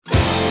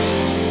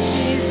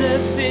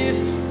Jesus is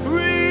real.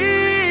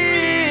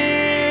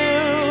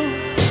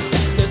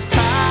 There's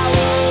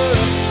power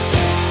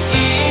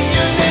in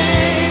your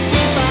name.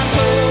 We find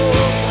hope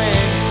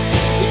when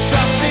we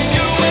trust in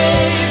your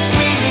ways.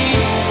 We need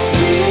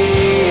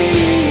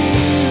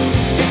real.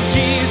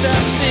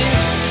 Jesus is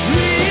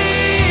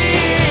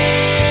real.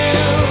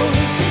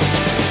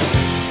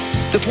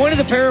 The point of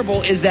the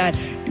parable is that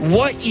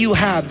what you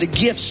have, the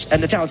gifts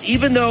and the talents,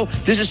 even though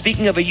this is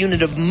speaking of a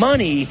unit of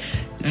money,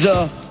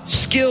 the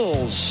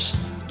skills,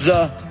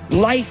 the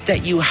life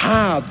that you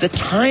have, the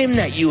time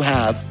that you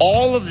have,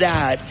 all of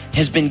that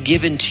has been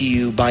given to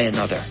you by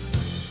another,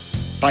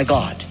 by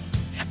God.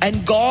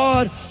 And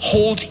God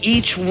holds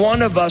each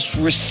one of us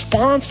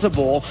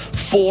responsible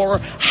for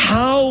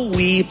how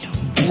we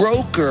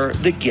broker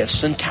the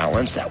gifts and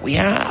talents that we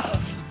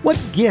have. What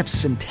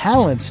gifts and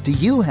talents do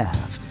you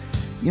have?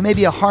 You may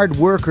be a hard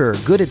worker,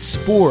 good at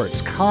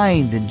sports,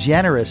 kind and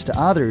generous to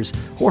others,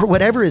 or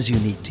whatever is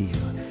unique to you.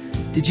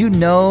 Did you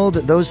know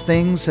that those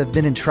things have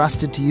been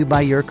entrusted to you by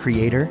your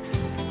Creator?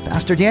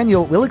 Pastor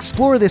Daniel will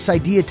explore this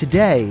idea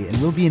today,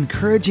 and we'll be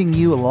encouraging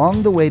you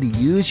along the way to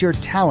use your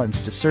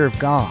talents to serve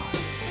God.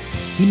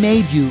 He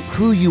made you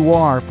who you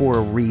are for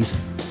a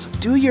reason, so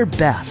do your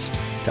best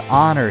to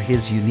honor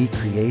His unique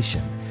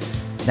creation.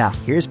 Now,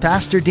 here's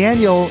Pastor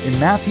Daniel in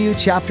Matthew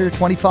chapter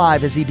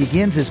 25 as he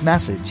begins his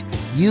message,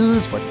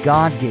 Use What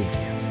God Gave You.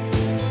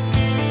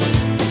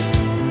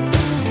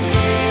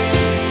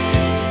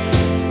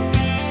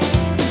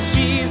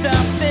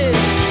 Jesus is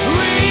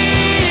real.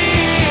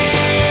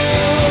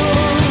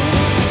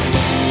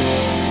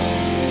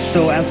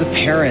 So as a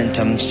parent,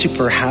 I'm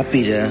super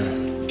happy to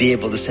be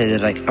able to say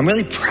that, I'm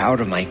really proud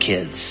of my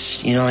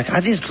kids. I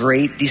have these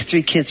three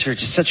kids who are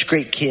just such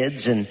great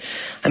kids. And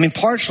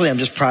partially I'm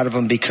just proud of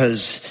them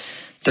because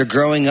they're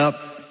growing up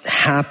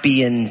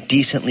happy and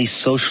decently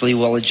socially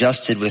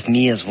well-adjusted with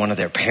me as one of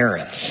their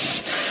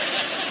parents.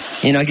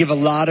 I give a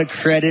lot of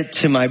credit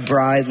to my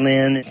bride,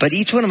 Lynn, but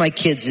each one of my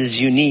kids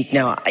is unique.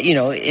 Now,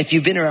 if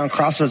you've been around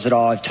Crossroads at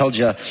all, I've told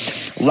you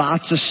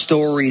lots of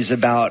stories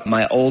about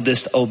my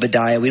oldest,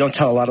 Obadiah. We don't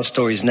tell a lot of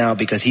stories now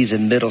because he's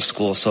in middle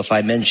school, so if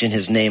I mention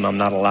his name, I'm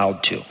not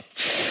allowed to.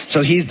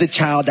 So he's the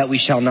child that we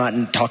shall not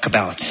talk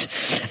about.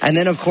 And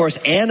then, of course,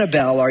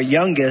 Annabelle, our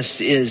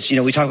youngest, is,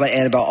 we talk about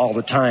Annabelle all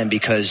the time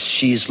because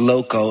she's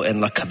loco in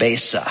la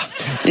cabeza,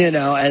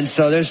 and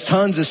so there's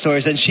tons of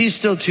stories. And she's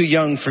still too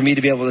young for me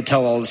to be able to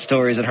tell all the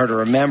stories and her to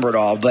remember it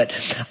all. But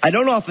I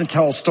don't often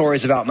tell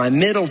stories about my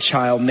middle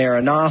child,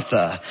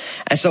 Maranatha.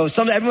 And so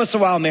every once in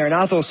a while,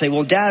 Maranatha will say,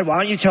 well, Dad, why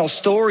don't you tell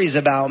stories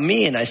about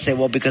me? And I say,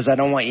 well, because I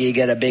don't want you to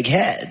get a big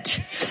head.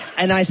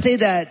 And I say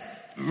that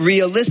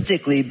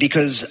realistically,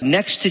 because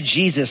next to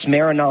Jesus,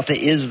 Maranatha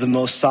is the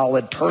most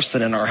solid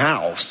person in our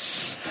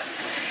house.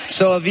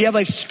 So if you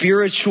have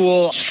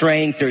spiritual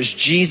strength, there's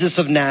Jesus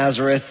of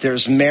Nazareth,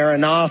 there's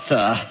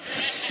Maranatha,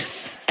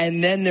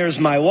 and then there's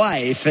my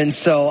wife. And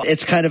so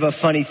it's kind of a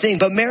funny thing.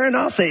 But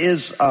Maranatha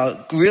is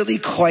really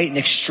quite an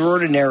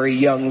extraordinary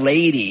young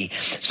lady.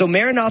 So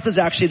Maranatha is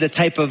actually the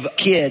type of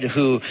kid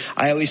who,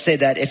 I always say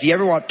that if you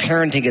ever want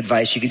parenting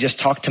advice, you can just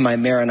talk to my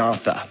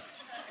Maranatha.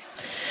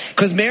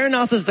 Because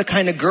Maranatha is the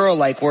kind of girl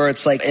where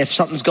it's if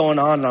something's going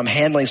on and I'm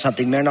handling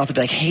something, Maranatha will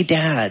be like, hey,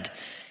 Dad,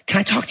 can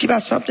I talk to you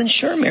about something?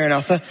 Sure,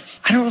 Maranatha.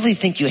 I don't really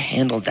think you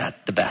handled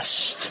that the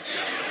best.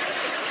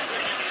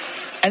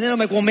 And then I'm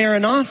like, well,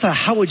 Maranatha,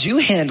 how would you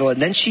handle it?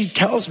 And then she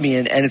tells me,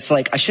 and it's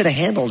I should have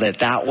handled it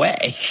that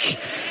way.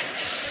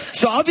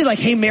 So I'll be like,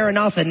 hey,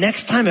 Maranatha,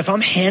 next time if I'm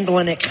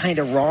handling it kind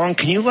of wrong,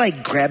 can you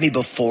grab me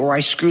before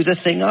I screw the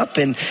thing up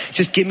and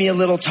just give me a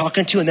little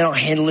talking to, and then I'll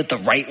handle it the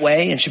right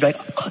way? And she'll be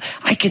like, oh,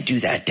 I can do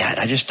that, Dad.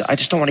 I just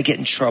don't want to get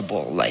in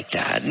trouble like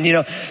that. And,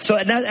 so,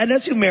 and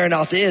that's who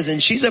Maranatha is.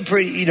 And she's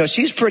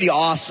she's pretty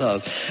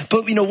awesome.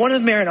 But, one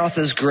of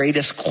Maranatha's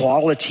greatest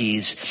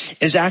qualities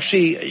is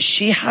actually,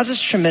 she has this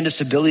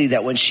tremendous ability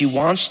that when she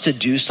wants to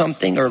do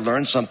something or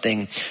learn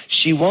something,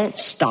 she won't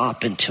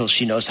stop until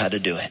she knows how to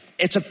do it.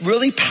 It's a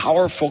really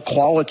powerful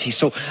quality.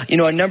 So,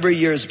 a number of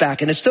years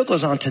back, and it still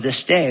goes on to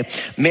this day,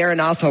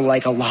 Maranatha,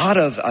 like a lot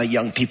of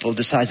young people,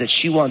 decides that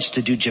she wants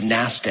to do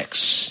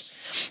gymnastics.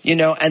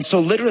 And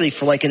so literally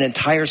for an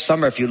entire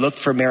summer, if you look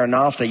for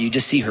Maranatha, you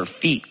just see her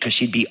feet because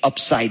she'd be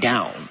upside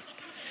down.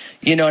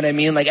 You know what I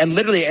mean? And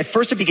literally at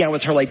first it began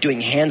with her doing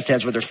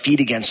handstands with her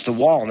feet against the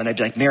wall. And then I'd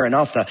be like,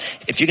 Maranatha,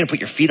 if you're going to put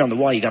your feet on the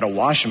wall, you got to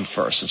wash them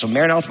first. And so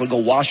Maranatha would go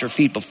wash her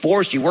feet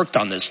before she worked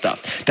on this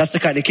stuff. That's the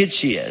kind of kid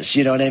she is.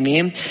 You know what I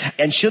mean?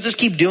 And she'll just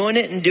keep doing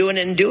it and doing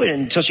it and doing it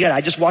until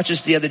I just watched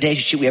this the other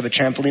day. We have a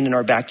trampoline in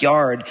our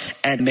backyard,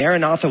 and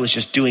Maranatha was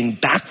just doing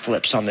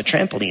backflips on the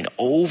trampoline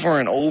over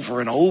and over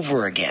and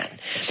over again.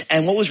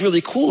 And what was really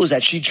cool is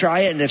that she'd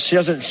try it, and if she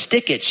doesn't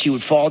stick it, she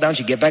would fall down.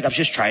 She'd get back up.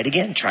 Just try it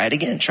again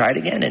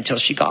until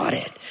she got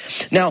it.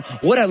 Now,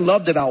 what I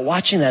loved about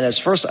watching that is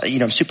first,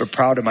 I'm super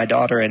proud of my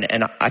daughter,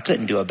 and I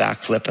couldn't do a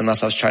backflip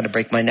unless I was trying to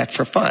break my neck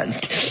for fun.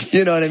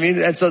 You know what I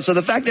mean? And so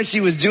the fact that she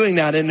was doing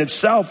that in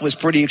itself was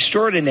pretty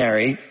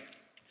extraordinary.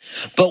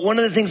 But one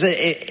of the things that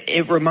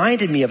it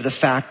reminded me of the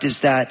fact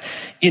is that,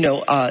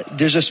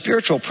 there's a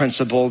spiritual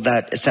principle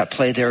that is at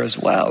play there as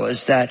well,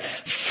 is that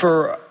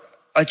for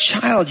a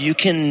child, you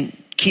can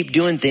keep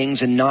doing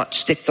things and not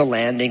stick the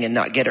landing and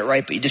not get it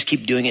right, but you just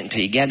keep doing it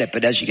until you get it.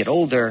 But as you get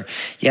older,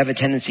 you have a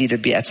tendency to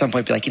be at some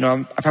point be like,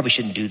 I probably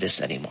shouldn't do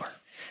this anymore.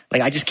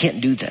 Like, I just can't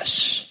do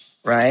this,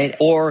 right?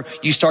 Or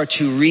you start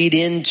to read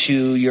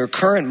into your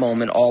current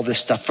moment all this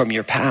stuff from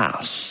your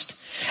past.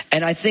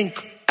 And I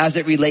think as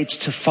it relates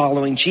to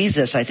following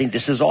Jesus, I think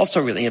this is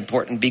also really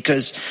important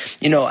because,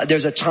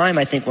 there's a time,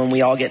 I think, when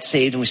we all get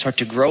saved and we start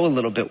to grow a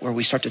little bit where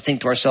we start to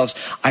think to ourselves,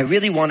 I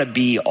really want to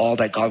be all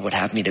that God would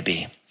have me to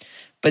be.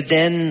 But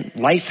then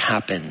life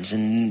happens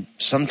and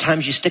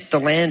sometimes you stick the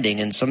landing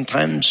and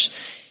sometimes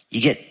you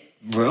get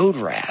road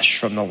rash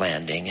from the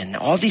landing and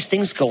all these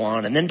things go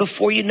on. And then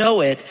before you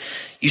know it,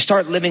 you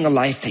start living a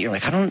life that you're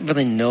like, I don't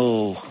really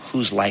know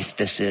whose life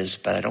this is,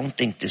 but I don't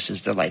think this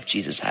is the life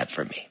Jesus had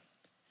for me.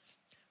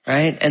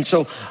 Right? And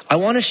so I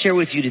want to share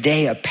with you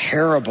today a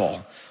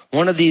parable,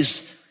 one of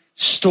these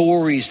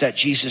stories that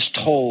Jesus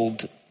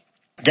told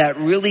that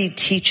really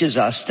teaches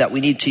us that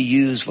we need to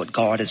use what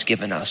God has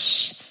given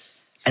us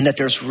and that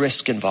there's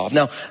risk involved.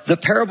 Now, the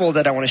parable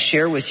that I want to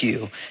share with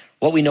you,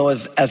 what we know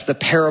of as the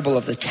parable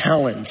of the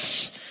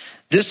talents,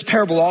 this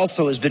parable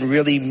also has been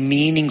really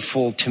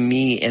meaningful to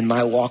me in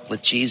my walk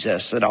with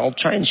Jesus. And I'll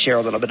try and share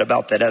a little bit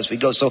about that as we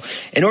go. So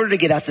in order to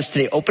get at this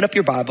today, open up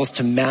your Bibles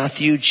to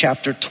Matthew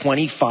chapter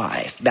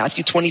 25.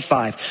 Matthew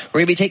 25. We're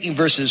going to be taking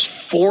verses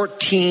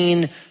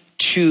 14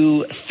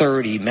 to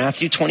 30.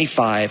 Matthew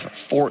 25,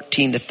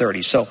 14 to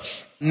 30. So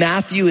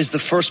Matthew is the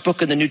first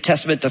book in the New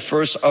Testament, the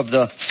first of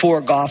the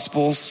four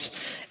Gospels.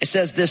 It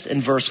says this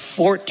in verse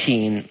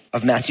 14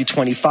 of Matthew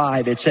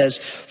 25. It says,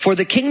 "For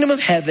the kingdom of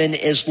heaven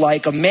is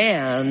like a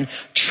man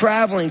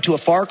traveling to a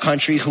far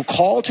country who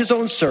called his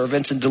own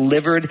servants and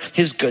delivered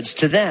his goods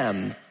to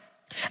them.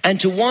 And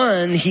to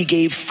one he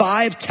gave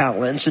 5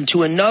 talents, and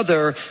to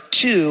another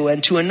 2,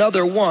 and to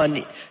another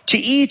 1, to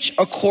each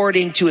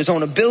according to his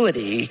own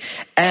ability.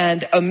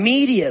 And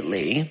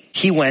immediately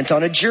he went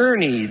on a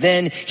journey.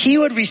 Then he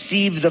who had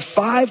received the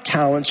 5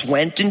 talents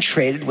went and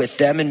traded with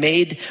them and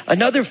made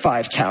another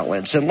 5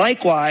 talents. And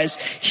likewise,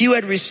 he who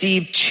had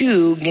received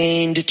 2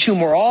 gained 2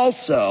 more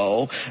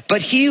also.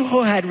 But he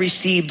who had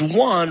received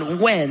 1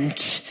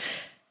 went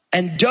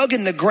and dug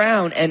in the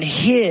ground and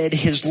hid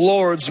his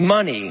Lord's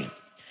money.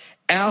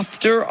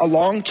 After a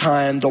long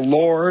time, the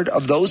Lord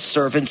of those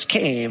servants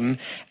came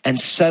and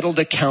settled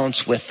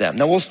accounts with them."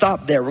 Now we'll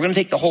stop there. We're going to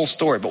take the whole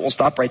story, but we'll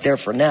stop right there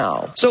for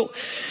now. So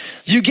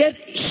you get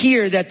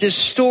here that this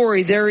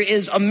story, there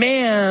is a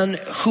man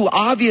who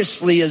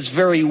obviously is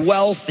very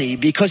wealthy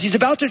because he's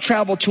about to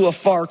travel to a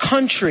far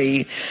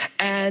country,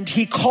 and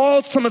he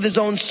called some of his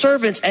own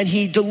servants and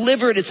he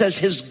delivered, it says,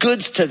 his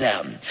goods to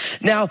them.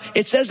 Now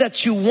it says that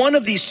to one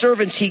of these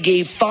servants he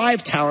gave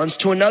 5 talents,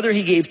 to another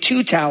he gave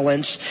 2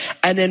 talents,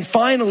 and then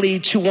finally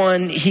to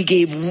one he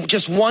gave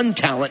just 1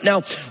 talent.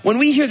 Now when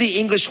we hear the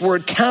English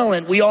word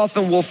talent, we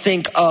often will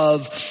think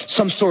of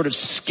some sort of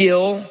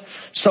skill,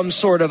 some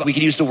sort of, we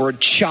could use the word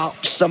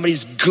chops.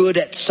 Somebody's good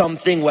at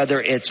something,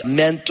 whether it's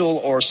mental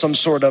or some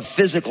sort of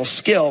physical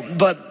skill.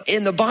 But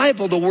in the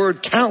Bible, the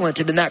word talent,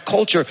 and in that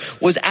culture,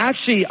 was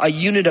actually a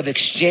unit of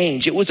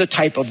exchange. It was a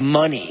type of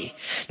money.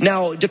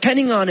 Now,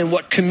 depending on in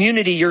what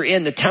community you're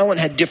in, the talent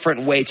had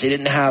different weights. They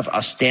didn't have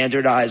a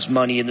standardized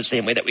money in the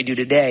same way that we do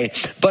today.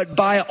 But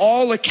by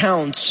all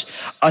accounts,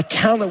 a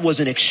talent was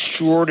an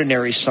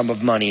extraordinary sum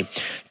of money.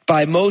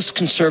 By most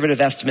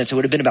conservative estimates, it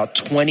would have been about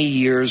 20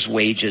 years'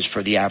 wages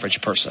for the average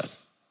person.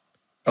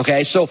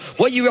 Okay, so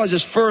what you realize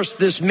is first,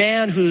 this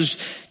man who's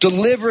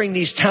delivering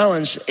these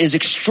talents is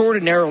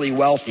extraordinarily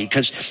wealthy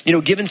because,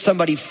 giving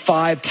somebody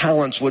 5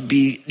 talents would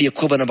be the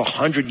equivalent of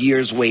 100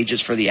 years' wages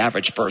for the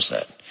average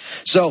person.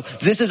 So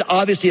this is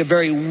obviously a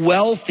very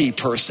wealthy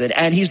person,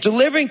 and he's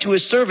delivering to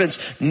his servants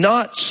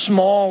not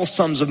small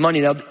sums of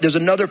money. Now, there's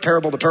another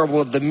parable, the parable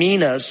of the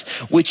minas,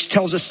 which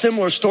tells a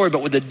similar story,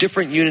 but with a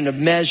different unit of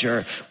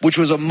measure, which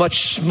was a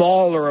much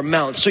smaller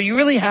amount. So you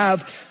really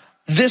have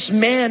this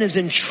man is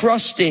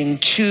entrusting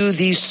to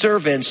these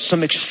servants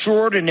some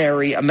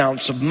extraordinary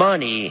amounts of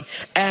money,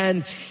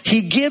 and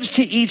he gives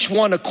to each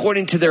one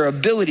according to their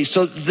ability.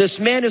 So this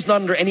man is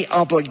not under any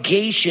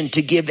obligation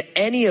to give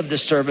any of the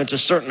servants a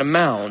certain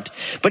amount,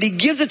 but he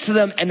gives it to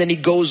them and then he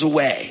goes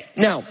away.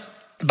 Now,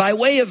 by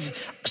way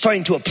of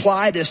starting to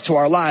apply this to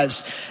our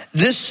lives,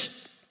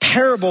 this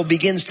parable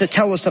begins to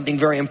tell us something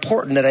very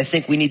important that I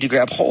think we need to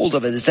grab hold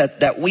of. It is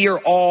that we are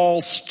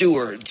all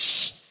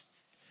stewards.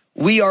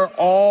 We are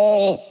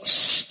all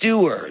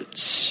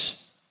stewards.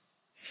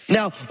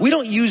 Now, we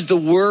don't use the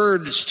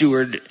word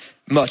steward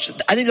much.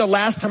 I think the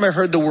last time I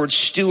heard the word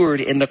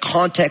steward in the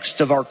context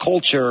of our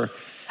culture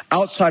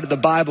outside of the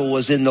Bible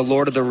was in the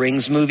Lord of the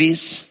Rings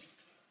movies.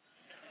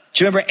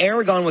 Do you remember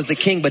Aragorn was the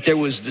king, but there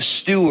was the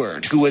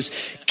steward who was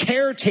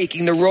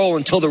caretaking the role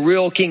until the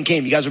real king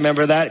came. You guys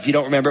remember that? If you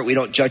don't remember it, we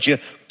don't judge you.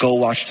 Go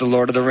watch the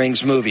Lord of the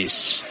Rings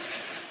movies.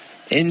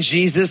 In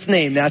Jesus'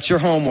 name, that's your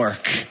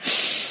homework.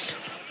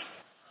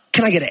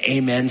 Can I get an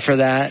amen for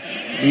that?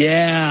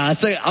 Yeah,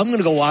 so I'm going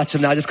to go watch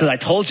them now just because I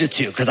told you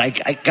to, because I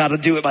got to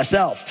do it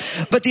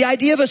myself. But the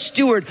idea of a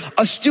steward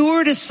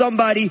is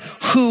somebody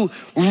who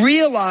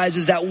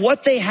realizes that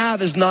what they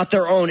have is not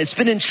their own. It's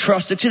been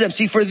entrusted to them.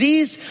 See, for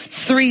these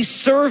three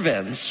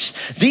servants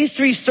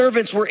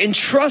were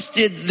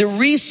entrusted the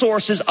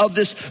resources of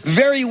this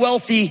very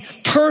wealthy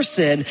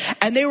person,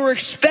 and they were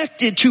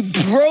expected to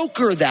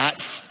broker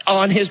that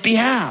on his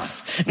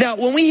behalf. Now,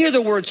 when we hear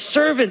the word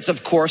servants,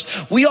 of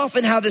course, we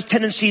often have this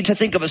tendency to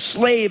think of a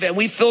slave, and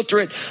we filter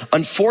it,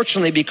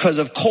 unfortunately, because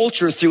of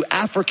culture through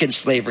African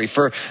slavery.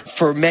 For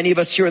many of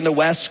us here in the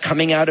West,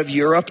 coming out of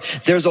Europe,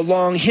 there's a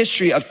long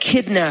history of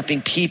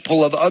kidnapping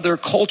people of other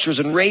cultures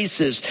and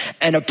races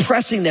and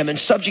oppressing them and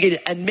subjugating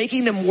and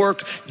making them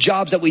work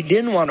jobs that we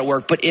didn't want to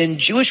work. But in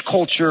Jewish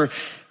culture,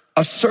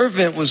 a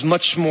servant was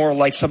much more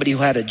like somebody who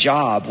had a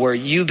job where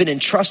you've been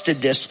entrusted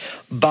this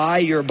by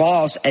your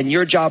boss, and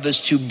your job is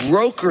to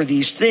broker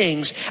these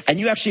things, and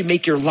you actually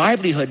make your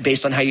livelihood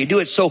based on how you do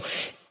it. So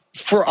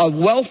for a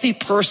wealthy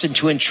person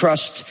to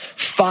entrust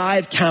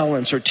 5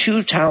 talents or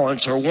 2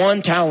 talents or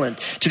 1 talent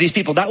to these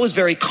people, that was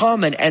very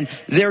common. And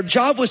their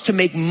job was to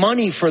make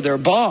money for their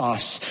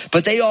boss,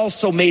 but they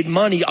also made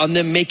money on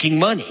them making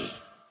money.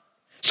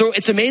 So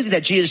it's amazing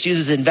that Jesus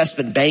uses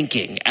investment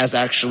banking as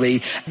actually,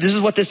 this is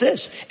what this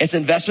is. It's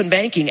investment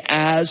banking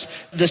as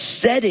the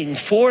setting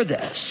for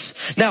this.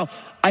 Now,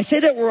 I say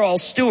that we're all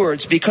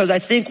stewards because I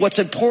think what's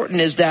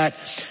important is that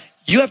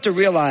you have to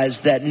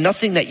realize that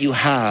nothing that you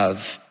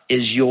have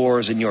is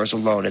yours and yours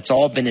alone. It's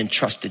all been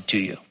entrusted to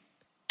you.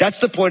 That's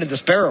the point of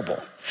this parable.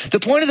 The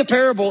point of the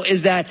parable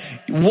is that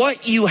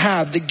what you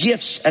have, the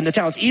gifts and the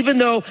talents, even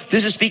though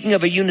this is speaking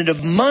of a unit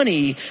of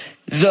money,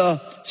 the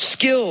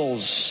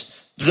skills,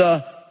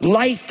 the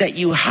life that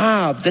you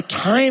have, the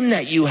time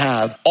that you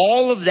have,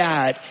 all of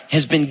that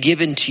has been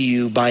given to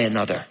you by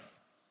another,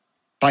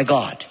 by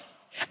God.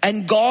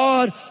 And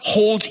God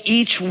holds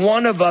each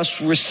one of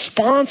us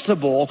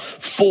responsible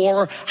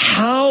for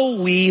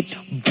how we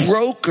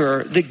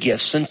broker the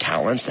gifts and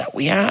talents that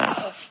we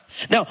have.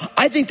 Now,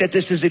 I think that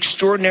this is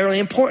extraordinarily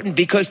important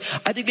because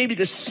I think maybe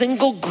the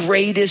single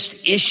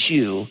greatest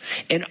issue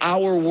in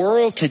our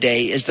world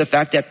today is the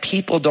fact that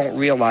people don't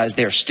realize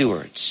they're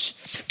stewards.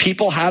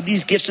 People have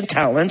these gifts and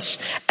talents,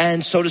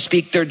 and so to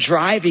speak, they're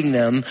driving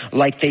them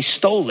like they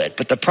stole it.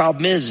 But the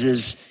problem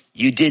is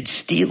you did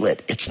steal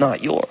it. It's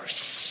not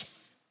yours.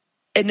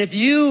 And if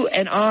you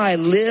and I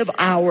live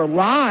our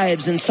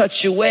lives in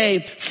such a way,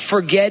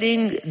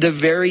 forgetting the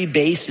very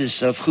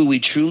basis of who we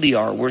truly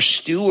are, we're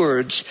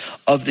stewards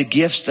of the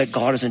gifts that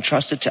God has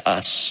entrusted to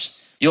us,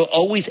 you'll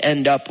always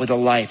end up with a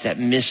life that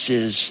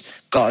misses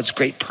God's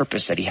great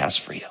purpose that he has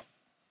for you.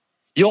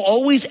 You'll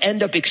always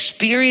end up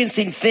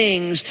experiencing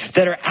things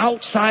that are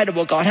outside of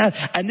what God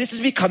has. And this is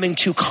becoming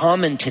too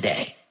common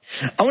today.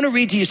 I want to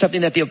read to you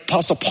something that the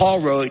Apostle Paul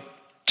wrote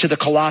to the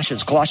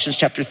Colossians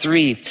chapter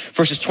 3,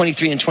 verses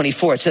 23 and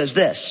 24. It says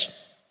this: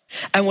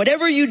 "And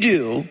whatever you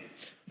do,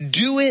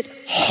 do it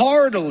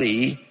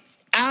heartily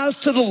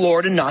as to the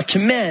Lord and not to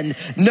men,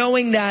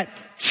 knowing that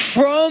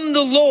from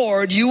the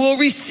Lord you will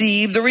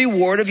receive the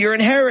reward of your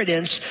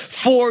inheritance,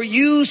 for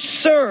you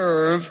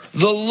serve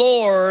the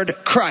Lord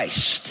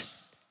Christ."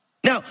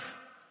 Now,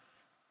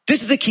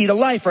 this is the key to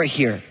life right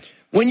here.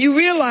 When you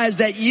realize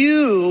that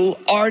you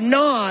are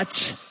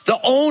not the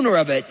owner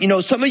of it. You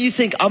know, some of you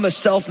think I'm a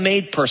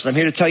self-made person. I'm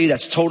here to tell you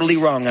that's totally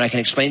wrong, and I can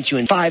explain it to you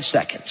in 5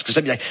 seconds. Because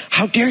I'd be like,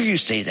 how dare you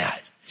say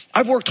that?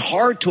 I've worked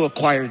hard to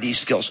acquire these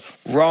skills.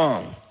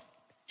 Wrong.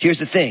 Here's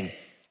the thing.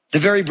 The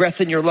very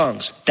breath in your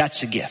lungs,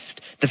 that's a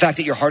gift. The fact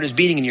that your heart is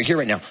beating and you're here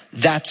right now,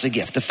 that's a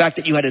gift. The fact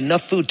that you had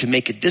enough food to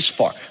make it this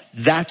far,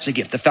 that's a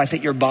gift. The fact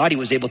that your body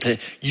was able to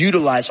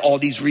utilize all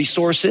these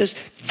resources,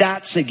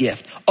 that's a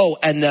gift. Oh,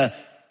 and the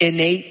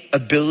innate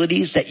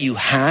abilities that you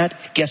had,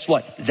 guess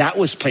what? That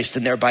was placed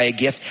in there by a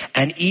gift.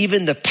 And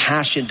even the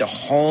passion to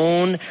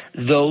hone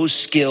those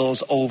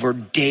skills over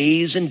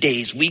days and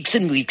days, weeks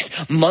and weeks,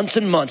 months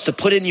and months, to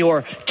put in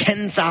your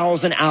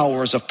 10,000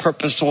 hours of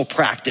purposeful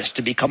practice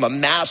to become a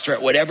master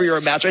at whatever you're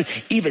a master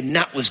at, even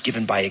that was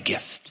given by a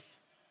gift.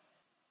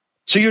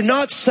 So you're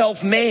not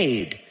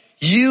self-made.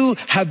 You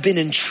have been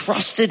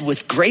entrusted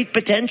with great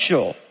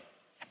potential.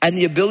 And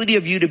the ability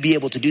of you to be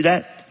able to do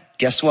that,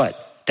 guess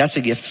what? That's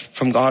a gift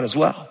from God as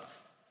well.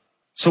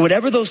 So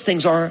whatever those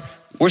things are,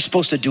 we're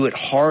supposed to do it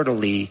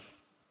heartily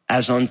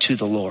as unto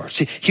the Lord.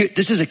 See, here,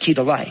 this is a key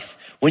to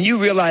life. When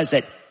you realize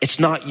that it's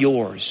not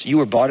yours, you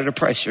were bought at a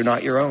price, you're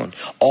not your own.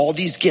 All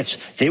these gifts,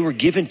 they were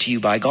given to you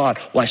by God.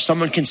 Why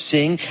someone can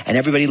sing and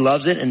everybody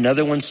loves it, and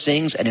another one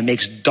sings and it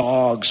makes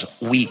dogs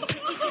weep.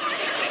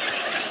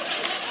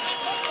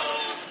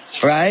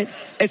 Right?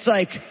 It's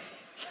like,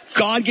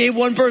 God gave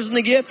one person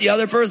the gift, the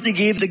other person he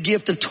gave the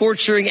gift of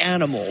torturing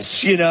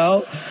animals, you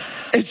know?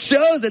 It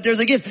shows that there's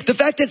a gift. The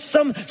fact that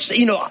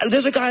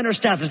there's a guy on our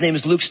staff, his name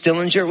is Luke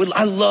Stillinger.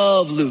 I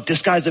love Luke.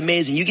 This guy's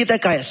amazing. You give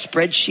that guy a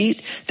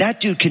spreadsheet,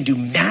 that dude can do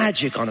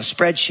magic on a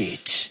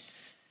spreadsheet.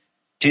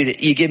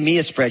 Dude, you give me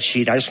a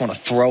spreadsheet, I just want to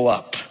throw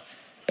up.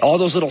 All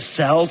those little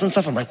cells and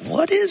stuff, I'm like,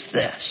 what is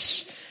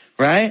this?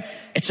 right?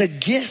 It's a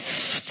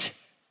gift.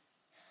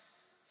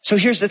 So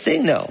here's the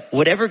thing though,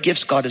 whatever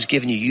gifts God has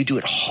given you, you do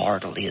it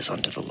heartily as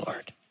unto the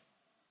Lord.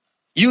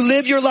 You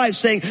live your life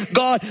saying,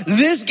 God,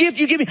 this gift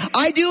you give me,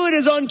 I do it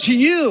as unto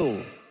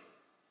you,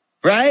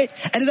 right?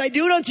 And as I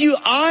do it unto you,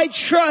 I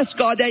trust,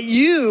 God, that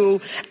you,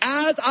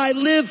 as I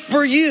live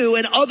for you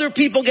and other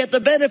people get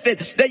the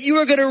benefit, that you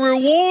are going to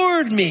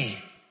reward me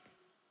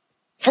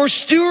for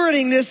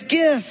stewarding this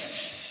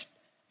gift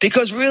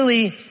because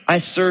really I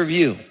serve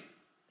you.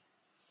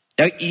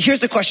 Now,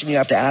 here's the question you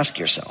have to ask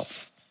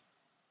yourself.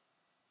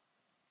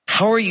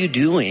 How are you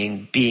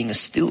doing being a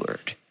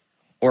steward?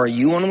 Or are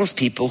you one of those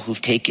people who've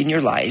taken your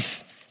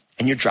life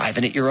and you're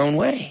driving it your own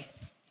way?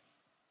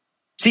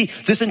 See,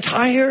 this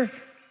entire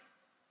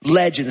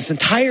legend, this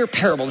entire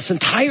parable, this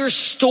entire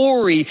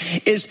story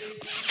is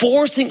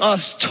forcing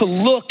us to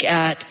look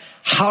at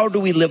how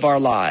do we live our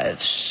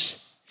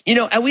lives. You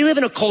know, and we live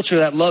in a culture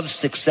that loves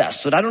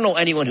success. And I don't know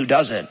anyone who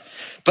doesn't.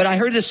 But I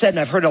heard this said, and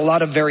I've heard a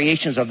lot of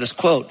variations of this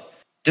quote.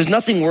 There's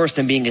nothing worse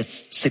than being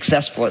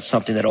successful at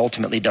something that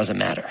ultimately doesn't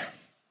matter.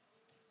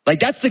 Like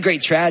that's the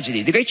great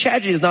tragedy. The great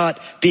tragedy is not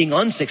being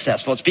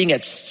unsuccessful. It's being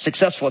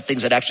successful at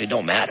things that actually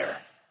don't matter.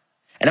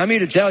 And I'm here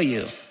to tell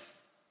you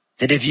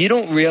that if you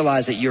don't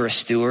realize that you're a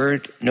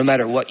steward, no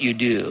matter what you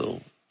do,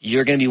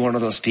 you're going to be one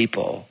of those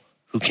people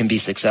who can be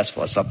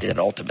successful at something that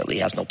ultimately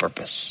has no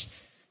purpose.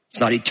 It's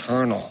not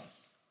eternal.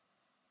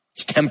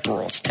 It's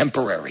temporal. It's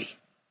temporary.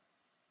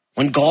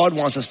 When God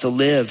wants us to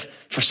live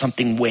for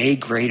something way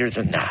greater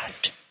than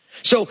that.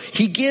 So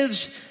he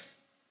gives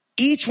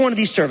each one of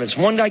these servants,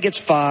 one guy gets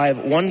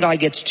 5, one guy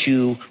gets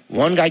 2,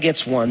 one guy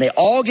gets 1. They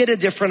all get a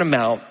different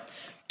amount.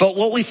 But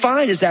what we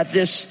find is that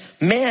this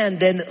man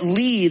then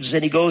leaves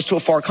and he goes to a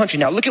far country.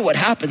 Now look at what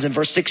happens in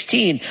verse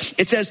 16.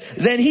 It says,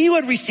 then he who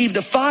had received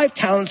the 5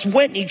 talents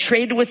went and he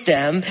traded with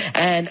them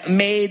and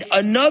made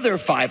another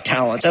 5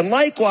 talents. And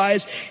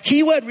likewise, he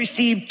who had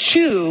received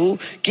 2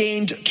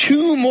 gained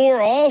 2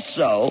 more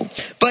also.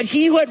 But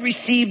he who had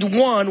received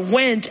 1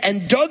 went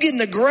and dug in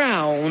the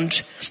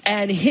ground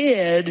and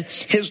hid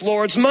his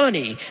Lord's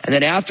money. And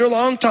then after a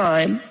long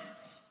time,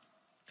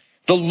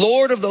 the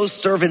Lord of those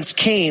servants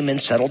came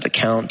and settled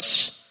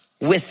accounts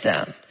with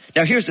them.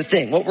 Now here's the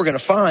thing. What we're going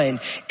to find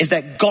is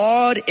that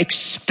God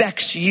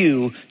expects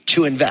you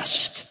to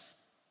invest.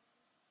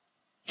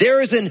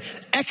 There is an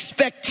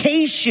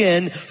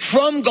expectation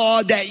from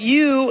God that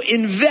you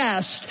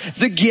invest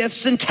the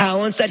gifts and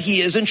talents that he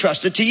has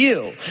entrusted to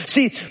you.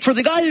 See, for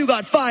the guy who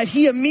got 5,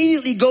 he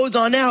immediately goes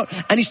on out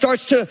and he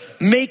starts to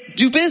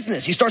do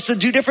business. He starts to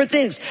do different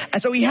things.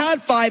 And so he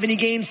had 5 and he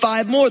gained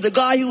 5 more. The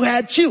guy who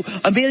had 2,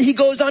 immediately he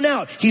goes on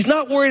out. He's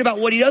not worried about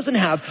what he doesn't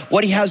have,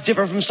 what he has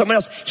different from someone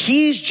else.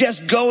 He's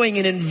just going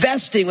and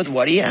investing with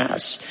what he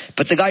has.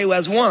 But the guy who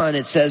has 1,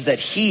 it says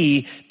that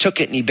he took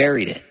it and he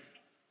buried it.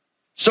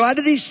 So out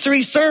of these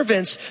 3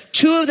 servants,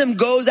 2 of them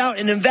goes out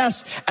and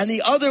invests and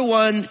the other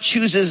one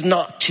chooses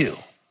not to.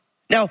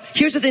 Now,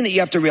 here's the thing that you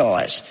have to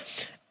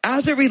realize.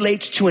 As it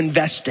relates to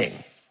investing,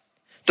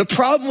 the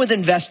problem with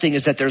investing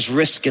is that there's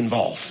risk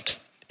involved.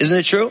 Isn't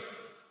it true?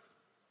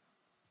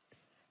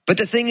 But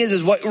the thing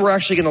is what we're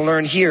actually going to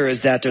learn here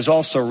is that there's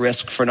also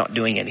risk for not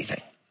doing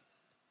anything.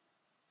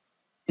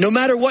 No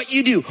matter what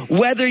you do,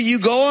 whether you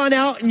go on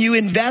out and you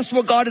invest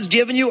what God has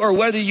given you or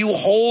whether you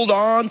hold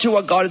on to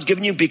what God has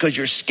given you because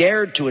you're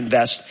scared to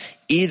invest,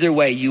 either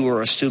way you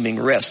are assuming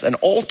risk. And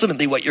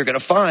ultimately what you're going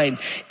to find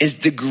is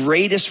the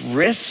greatest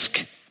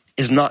risk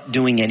is not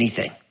doing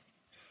anything.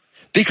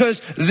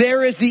 Because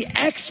there is the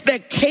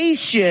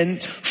expectation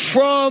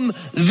from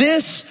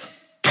this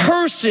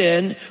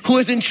person who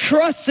has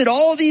entrusted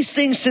all these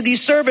things to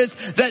these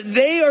servants that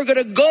they are going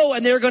to go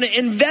and they're going to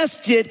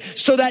invest it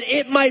so that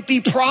it might be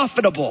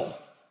profitable.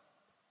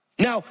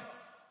 Now,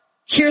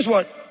 here's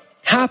what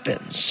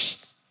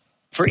happens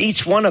for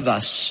each one of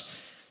us.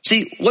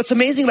 See, what's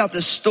amazing about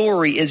this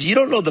story is you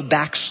don't know the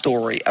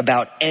backstory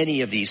about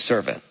any of these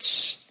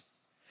servants.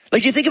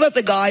 Like you think about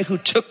the guy who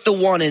took the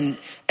 1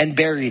 and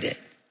buried it.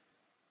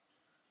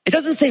 It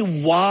doesn't say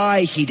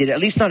why he did it, at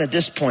least not at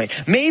this point.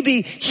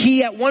 Maybe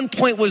he at one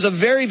point was a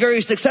very,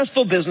 very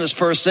successful business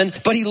person,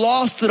 but he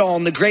lost it all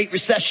in the Great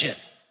Recession,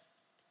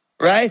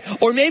 right?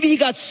 Or maybe he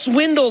got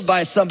swindled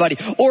by somebody,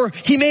 or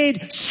he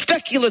made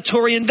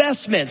speculatory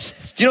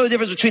investments. You know the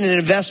difference between an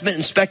investment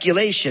and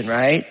speculation,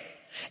 right?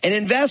 An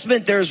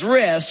investment, there's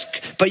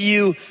risk, but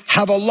you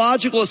have a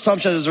logical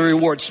assumption as a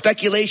reward.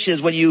 Speculation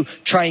is when you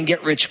try and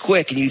get rich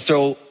quick and you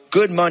throw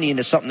good money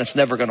into something that's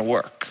never going to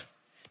work.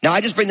 Now,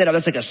 I just bring that up.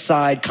 That's like a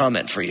side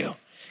comment for you.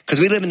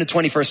 Because we live in the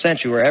 21st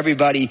century where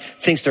everybody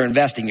thinks they're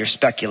investing. You're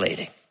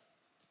speculating.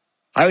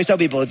 I always tell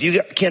people, if you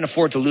can't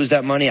afford to lose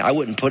that money, I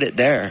wouldn't put it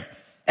there.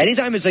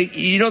 Anytime it's like,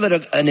 you know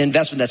that an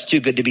investment that's too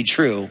good to be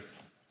true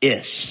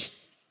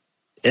is.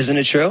 Isn't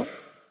it true?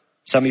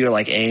 Some of you are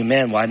like,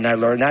 amen. Why didn't I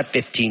learn that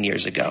 15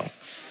 years ago?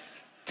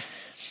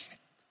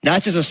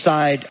 Not just a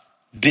side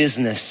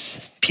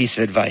business piece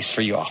of advice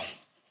for you all.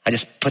 I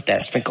just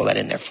sprinkle that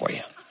in there for you.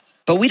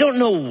 But we don't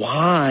know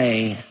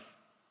why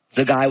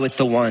The guy with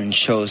the one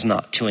chose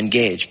not to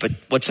engage. But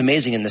what's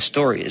amazing in this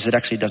story is it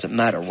actually doesn't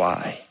matter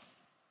why.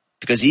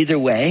 Because either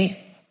way,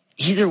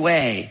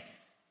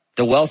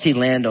 the wealthy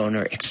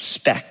landowner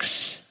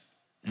expects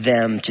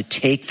them to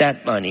take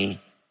that money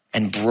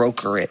and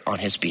broker it on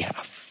his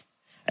behalf.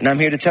 And I'm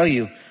here to tell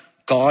you,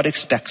 God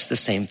expects the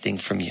same thing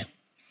from you.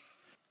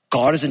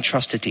 God has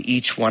entrusted to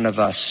each one of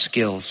us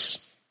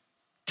skills,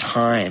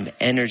 time,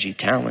 energy,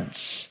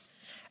 talents.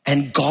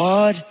 And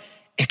God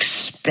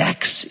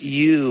expects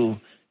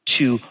you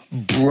to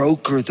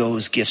broker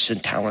those gifts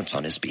and talents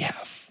on his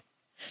behalf.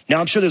 Now,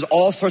 I'm sure there's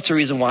all sorts of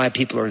reasons why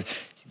people are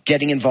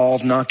getting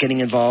involved, not getting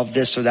involved,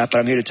 this or that, but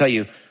I'm here to tell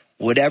you,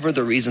 whatever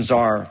the reasons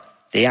are,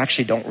 they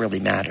actually don't really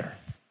matter.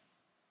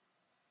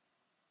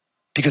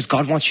 Because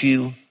God wants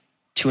you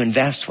to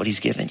invest what he's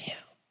given you.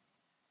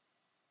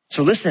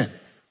 So listen,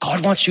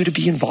 God wants you to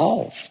be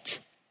involved.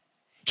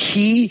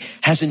 He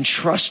has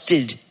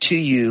entrusted to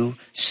you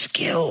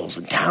skills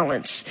and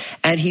talents,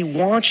 and he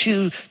wants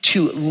you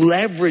to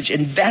leverage,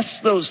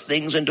 invest those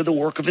things into the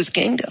work of his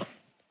kingdom.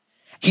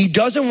 He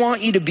doesn't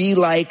want you to be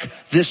like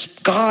this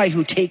guy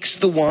who takes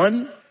the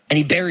one and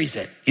he buries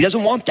it. He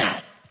doesn't want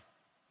that.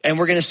 And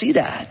we're going to see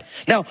that.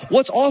 Now,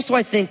 what's also,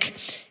 I think,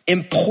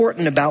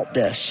 important about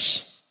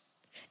this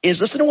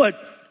is listen to what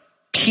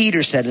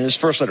Peter said in his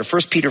first letter,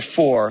 1 Peter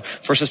 4,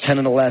 verses 10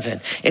 and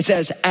 11. It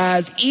says,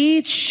 as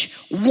each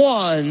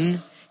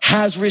one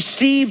has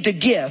received a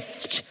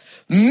gift,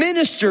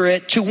 minister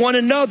it to one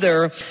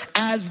another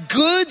as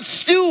good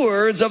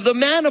stewards of the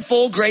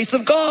manifold grace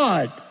of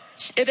God.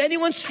 If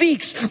anyone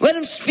speaks, let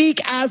him speak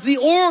as the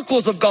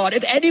oracles of God.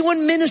 If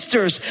anyone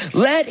ministers,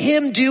 let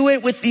him do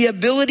it with the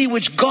ability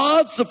which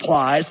God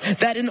supplies,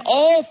 that in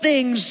all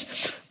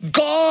things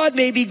God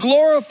may be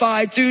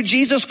glorified through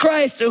Jesus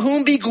Christ, to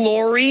whom be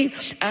glory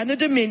and the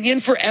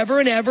dominion forever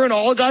and ever. And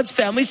all of God's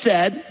family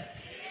said,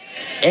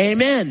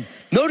 Amen.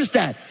 Notice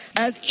that.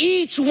 As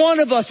each one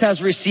of us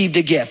has received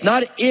a gift,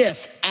 not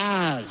if,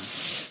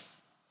 as.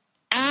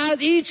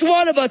 As each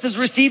one of us has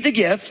received a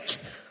gift,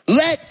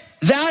 let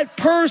that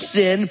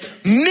person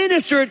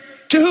minister it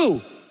to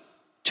who?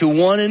 To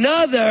one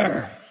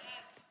another.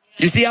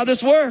 You see how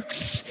this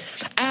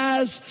works?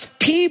 As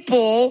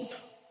people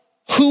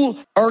who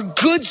are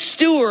good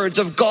stewards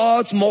of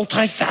God's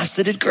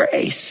multifaceted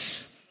grace.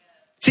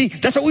 See,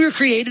 that's what we were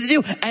created to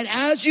do. And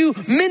as you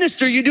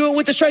minister, you do it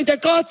with the strength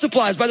that God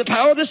supplies by the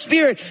power of the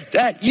Spirit,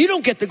 that you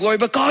don't get the glory,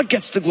 but God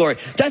gets the glory.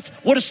 That's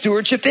what a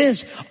stewardship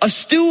is. A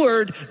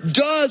steward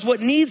does what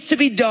needs to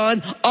be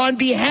done on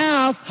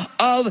behalf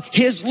of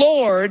his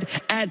Lord,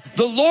 and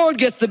the Lord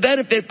gets the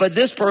benefit, but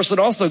this person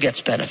also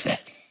gets benefit.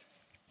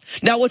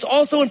 Now, what's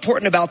also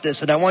important about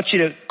this, and I want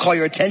you to call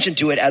your attention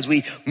to it as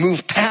we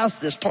move past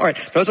this part.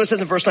 Notice what it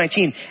says in verse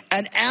 19.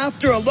 And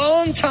after a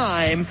long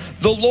time,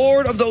 the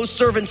Lord of those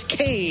servants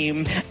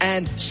came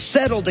and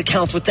settled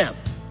accounts with them.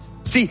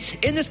 See,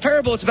 in this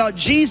parable, it's about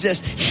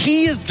Jesus.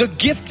 He is the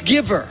gift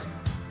giver.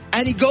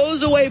 And he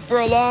goes away for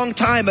a long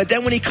time, but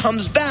then when he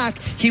comes back,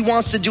 he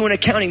wants to do an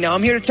accounting. Now,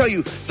 I'm here to tell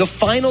you, the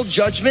final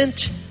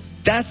judgment,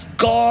 that's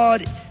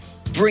God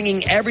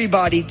bringing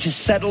everybody to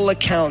settle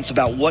accounts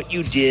about what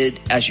you did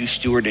as you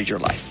stewarded your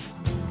life.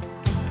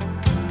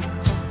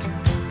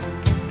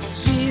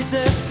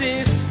 Jesus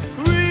is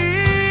real.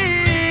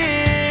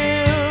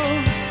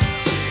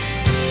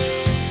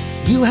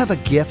 You have a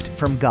gift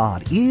from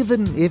God,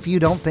 even if you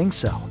don't think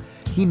so.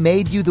 He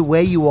made you the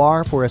way you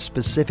are for a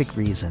specific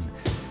reason.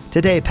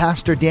 Today,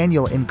 Pastor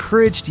Daniel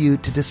encouraged you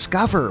to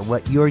discover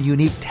what your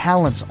unique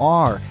talents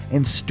are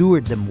and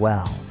steward them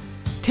well.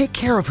 Take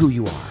care of who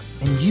you are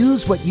and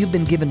use what you've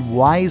been given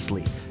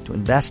wisely to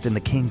invest in the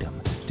kingdom.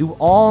 Do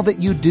all that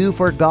you do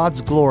for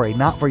God's glory,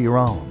 not for your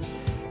own.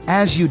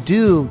 As you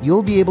do,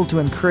 you'll be able to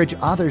encourage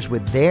others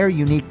with their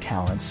unique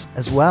talents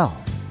as well.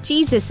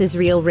 Jesus is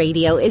Real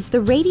Radio is the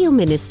radio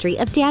ministry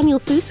of Daniel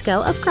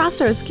Fusco of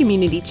Crossroads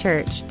Community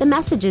Church. The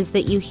messages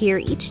that you hear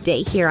each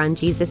day here on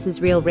Jesus is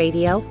Real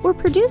Radio were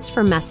produced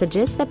from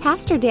messages that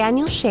Pastor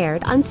Daniel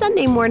shared on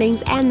Sunday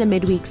mornings and the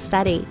midweek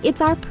study.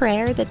 It's our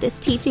prayer that this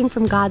teaching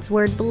from God's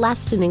Word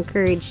blessed and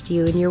encouraged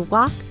you in your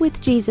walk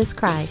with Jesus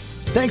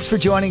Christ. Thanks for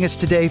joining us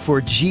today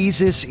for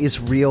Jesus is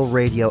Real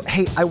Radio.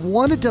 Hey, I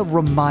wanted to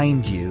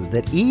remind you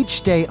that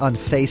each day on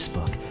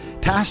Facebook,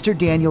 Pastor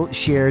Daniel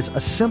shares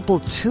a simple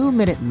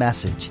 2-minute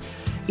message.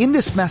 In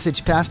this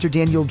message, Pastor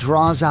Daniel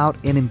draws out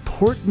an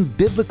important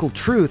biblical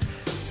truth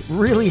that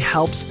really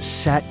helps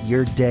set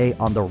your day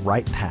on the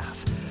right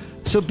path.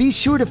 So be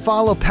sure to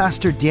follow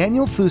Pastor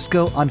Daniel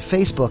Fusco on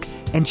Facebook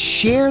and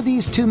share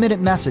these 2-minute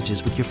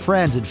messages with your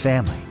friends and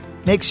family.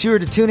 Make sure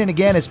to tune in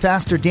again as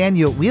Pastor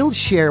Daniel will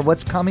share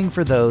what's coming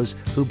for those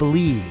who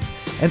believe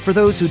and for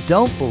those who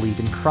don't believe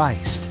in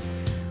Christ.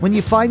 When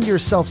you find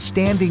yourself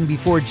standing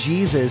before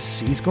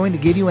Jesus, he's going to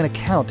give you an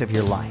account of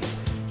your life.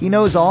 He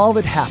knows all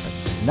that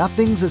happens.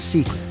 Nothing's a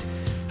secret.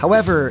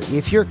 However,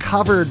 if you're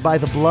covered by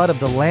the blood of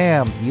the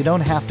Lamb, you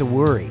don't have to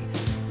worry.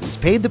 He's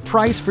paid the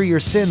price for your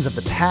sins of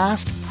the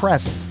past,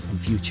 present, and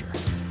future.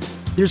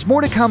 There's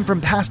more to come from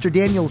Pastor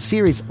Daniel's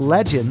series,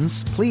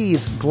 Legends.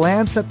 Please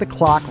glance at the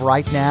clock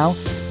right now.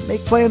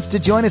 Make plans to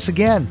join us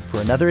again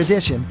for another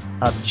edition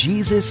of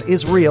Jesus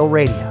is Real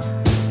Radio.